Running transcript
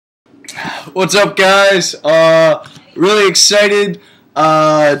What's up, guys? Really excited.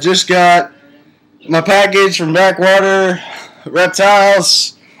 Just got my package from Backwater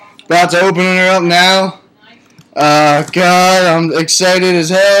Reptiles. About to open her up now. God, I'm excited as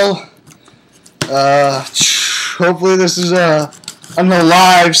hell. Hopefully this is an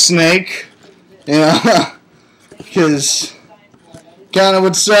alive snake. You know, because kind of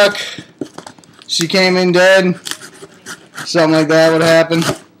would suck. She came in dead. Something like that would happen.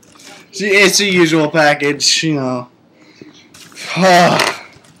 It's the usual package, you know. It's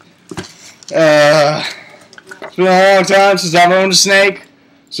been a long time since I've owned a snake,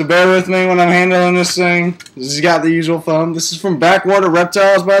 so bear with me when I'm handling this thing. This has got the usual fun. This is from Backwater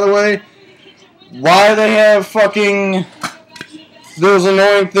Reptiles, by the way. Why they have fucking those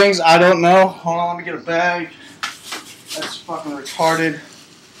annoying things, I don't know. Hold on, let me get a bag. That's fucking retarded.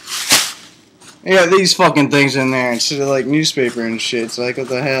 They got these fucking things in there instead of like newspaper and shit. It's like, what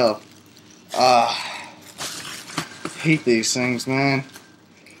the hell? Hate these things, man.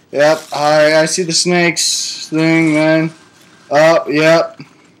 Yep, alright, I see the snakes thing, man. Oh, yep.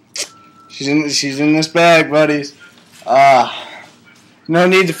 She's in this bag, buddies. No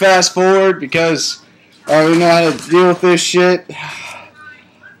need to fast forward because I already know how to deal with this shit.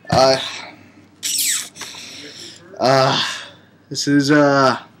 This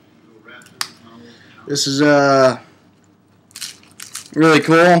is really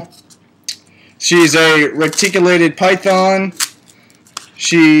cool. She's a reticulated python.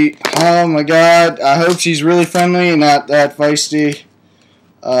 Oh my god, I hope she's really friendly and not that feisty.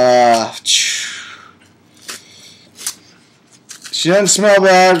 She doesn't smell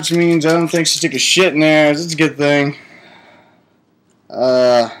bad, which means I don't think she took a shit in there. That's a good thing.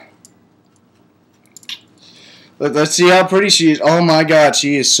 Let's see how pretty she is. Oh my god,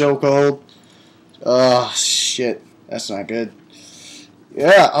 she is so cold. Oh shit, that's not good.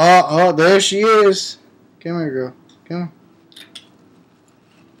 Yeah, oh, there she is. Come here, girl. Come here.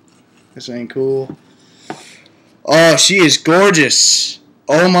 This ain't cool. Oh, she is gorgeous.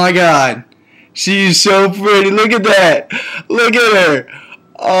 Oh my god. She's so pretty. Look at that. Look at her.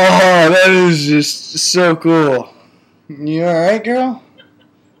 Oh, that is just so cool. You alright, girl?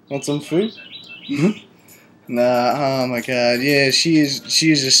 Want some food? Nah, oh my god. Yeah, she's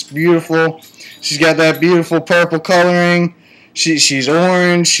just beautiful. She's got that beautiful purple coloring. She's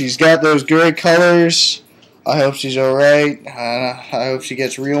orange. She's got those great colors. I hope she's alright. I hope she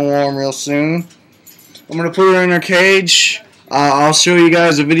gets real warm real soon. I'm gonna put her in her cage. I'll show you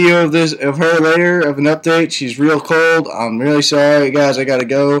guys a video of her later, of an update. She's real cold. I'm really sorry, guys. I gotta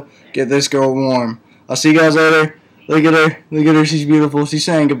go get this girl warm. I'll see you guys later. Look at her. Look at her. She's beautiful. She's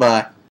saying goodbye.